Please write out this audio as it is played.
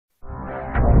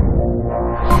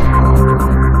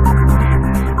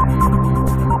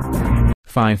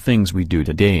5 things we do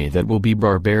today that will be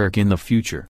barbaric in the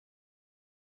future.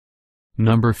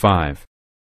 Number 5.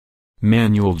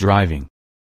 Manual driving.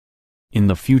 In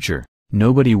the future,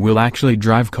 nobody will actually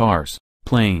drive cars,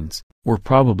 planes, or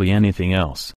probably anything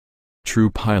else. True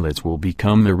pilots will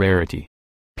become a rarity.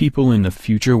 People in the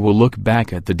future will look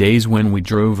back at the days when we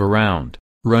drove around,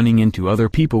 running into other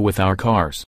people with our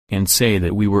cars, and say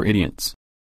that we were idiots.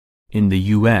 In the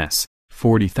US,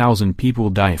 40,000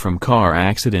 people die from car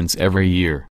accidents every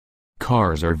year.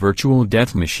 Cars are virtual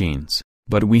death machines,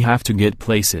 but we have to get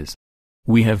places.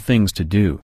 We have things to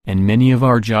do, and many of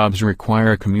our jobs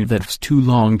require a commute that's too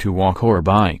long to walk or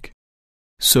bike.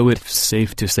 So it's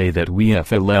safe to say that we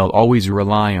FLL always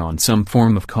rely on some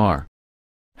form of car.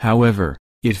 However,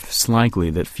 it's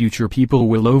likely that future people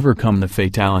will overcome the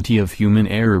fatality of human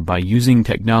error by using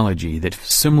technology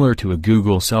that's similar to a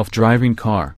Google self-driving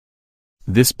car.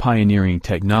 This pioneering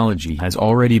technology has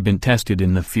already been tested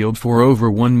in the field for over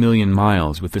 1 million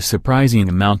miles with a surprising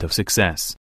amount of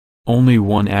success. Only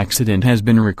one accident has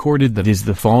been recorded that is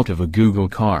the fault of a Google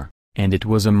car, and it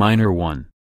was a minor one.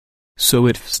 So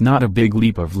it's not a big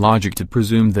leap of logic to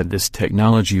presume that this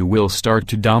technology will start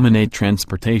to dominate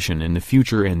transportation in the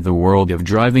future and the world of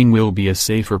driving will be a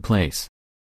safer place.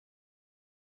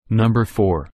 Number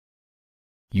 4.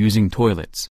 Using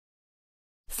toilets.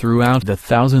 Throughout the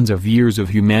thousands of years of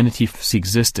humanity's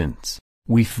existence,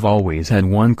 we've always had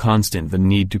one constant: the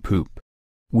need to poop.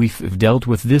 We've dealt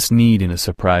with this need in a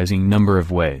surprising number of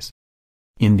ways.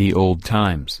 In the old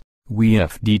times, we'd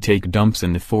take dumps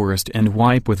in the forest and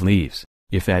wipe with leaves,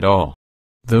 if at all.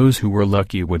 Those who were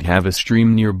lucky would have a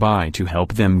stream nearby to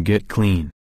help them get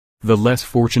clean. The less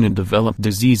fortunate developed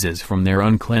diseases from their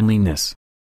uncleanliness.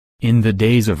 In the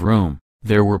days of Rome,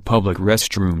 there were public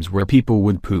restrooms where people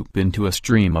would poop into a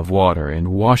stream of water and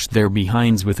wash their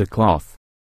behinds with a cloth.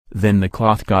 Then the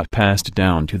cloth got passed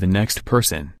down to the next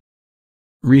person.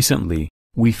 Recently,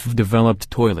 we've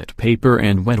developed toilet paper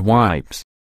and wet wipes.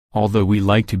 Although we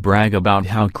like to brag about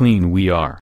how clean we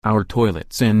are, our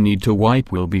toilets and need to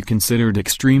wipe will be considered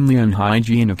extremely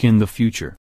unhygienic in the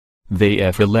future. They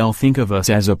FLL think of us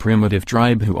as a primitive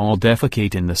tribe who all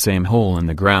defecate in the same hole in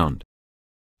the ground.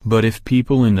 But if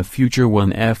people in the future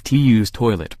won't use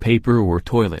toilet paper or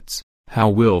toilets, how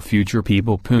will future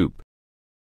people poop?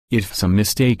 It's a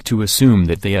mistake to assume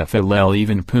that they FLL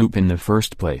even poop in the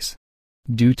first place.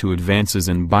 Due to advances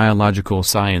in biological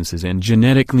sciences and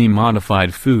genetically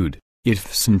modified food,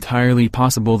 it's entirely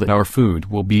possible that our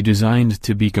food will be designed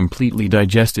to be completely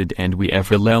digested and we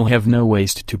FLL have no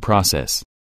waste to process.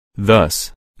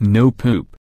 Thus, no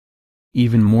poop.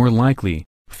 Even more likely,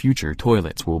 future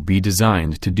toilets will be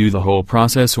designed to do the whole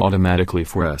process automatically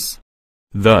for us.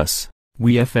 Thus,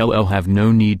 we FLL have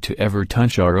no need to ever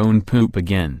touch our own poop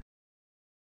again.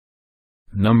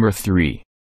 Number 3.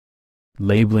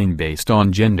 Labeling based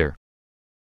on gender.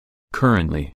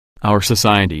 Currently, our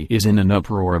society is in an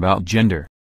uproar about gender.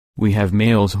 We have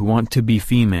males who want to be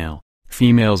female,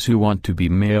 females who want to be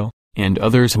male, and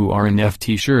others who aren't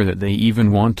sure that they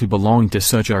even want to belong to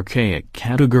such archaic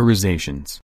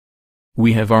categorizations.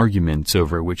 We have arguments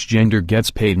over which gender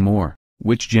gets paid more,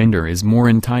 which gender is more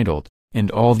entitled, and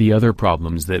all the other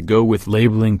problems that go with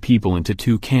labeling people into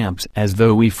two camps as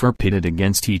though we're pitted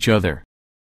against each other.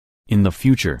 In the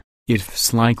future,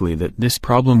 it's likely that this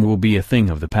problem will be a thing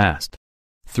of the past.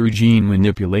 Through gene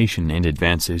manipulation and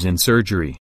advances in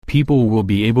surgery, people will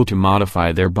be able to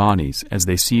modify their bodies as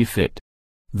they see fit.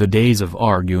 The days of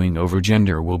arguing over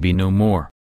gender will be no more.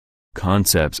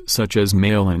 Concepts such as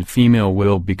male and female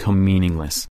will become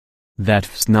meaningless.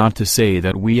 That's not to say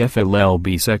that we FLL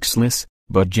be sexless,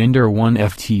 but gender won't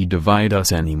divide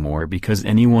us anymore because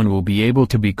anyone will be able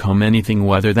to become anything,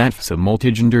 whether that's a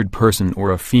multigendered person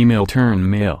or a female turned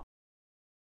male.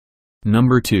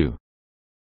 Number 2.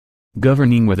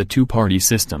 Governing with a two-party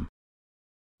system.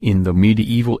 In the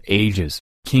medieval ages,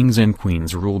 kings and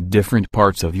queens ruled different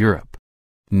parts of Europe.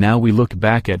 Now we look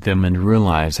back at them and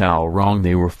realize how wrong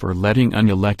they were for letting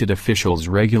unelected officials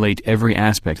regulate every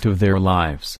aspect of their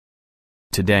lives.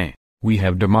 Today, we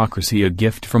have democracy, a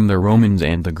gift from the Romans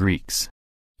and the Greeks.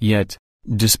 Yet,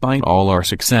 despite all our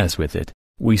success with it,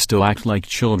 we still act like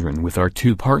children with our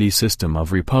two-party system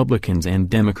of Republicans and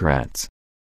Democrats.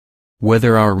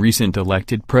 Whether our recent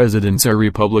elected presidents are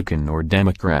Republican or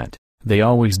Democrat, they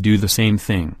always do the same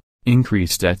thing: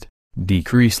 increase debt,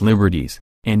 decrease liberties,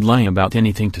 and lie about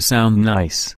anything to sound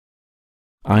nice.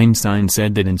 Einstein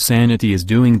said that insanity is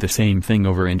doing the same thing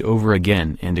over and over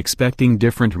again and expecting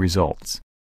different results.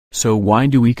 So why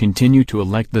do we continue to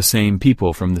elect the same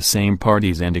people from the same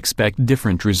parties and expect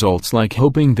different results, like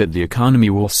hoping that the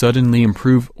economy will suddenly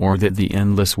improve or that the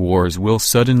endless wars will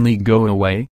suddenly go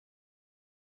away?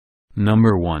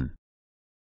 Number 1.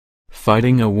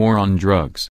 Fighting a war on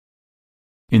drugs.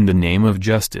 In the name of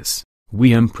justice,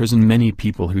 we imprison many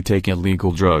people who take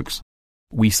illegal drugs.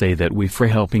 We say that we're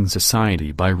helping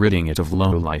society by ridding it of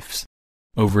lowlifes.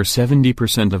 Over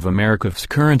 70% of America's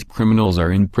current criminals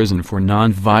are in prison for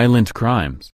non-violent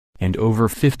crimes, and over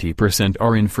 50%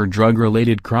 are in for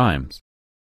drug-related crimes.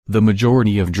 The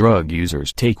majority of drug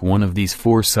users take one of these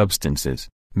four substances: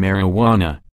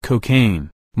 marijuana, cocaine,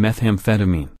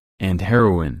 methamphetamine, and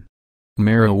heroin.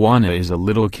 Marijuana is a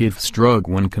little kid's drug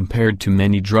when compared to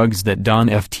many drugs that don't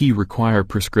require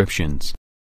prescriptions.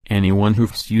 Anyone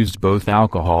who's used both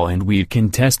alcohol and weed can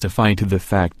testify to the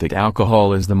fact that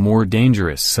alcohol is the more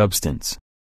dangerous substance.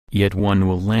 Yet one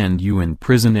will land you in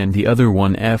prison and the other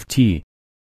one FT.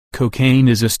 Cocaine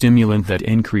is a stimulant that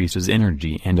increases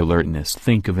energy and alertness.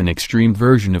 Think of an extreme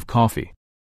version of coffee.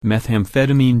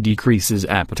 Methamphetamine decreases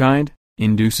appetite,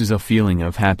 induces a feeling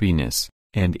of happiness,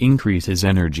 and increases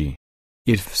energy.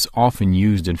 It's often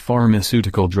used in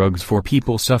pharmaceutical drugs for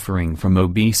people suffering from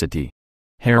obesity.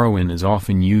 Heroin is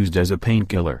often used as a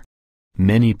painkiller.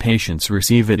 Many patients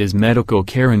receive it as medical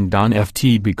care and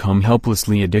become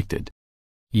helplessly addicted.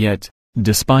 Yet,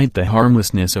 despite the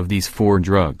harmlessness of these four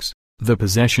drugs, the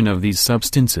possession of these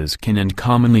substances can and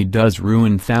commonly does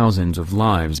ruin thousands of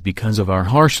lives because of our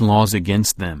harsh laws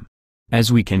against them. As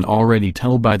we can already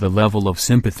tell by the level of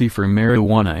sympathy for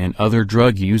marijuana and other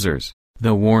drug users,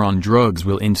 the war on drugs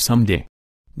will end someday.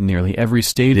 Nearly every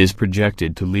state is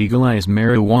projected to legalize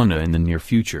marijuana in the near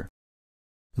future.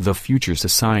 The future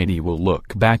society will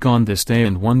look back on this day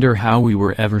and wonder how we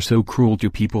were ever so cruel to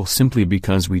people simply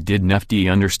because we didn't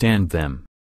understand them.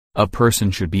 A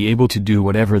person should be able to do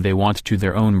whatever they want to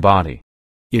their own body.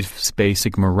 It's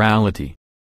basic morality.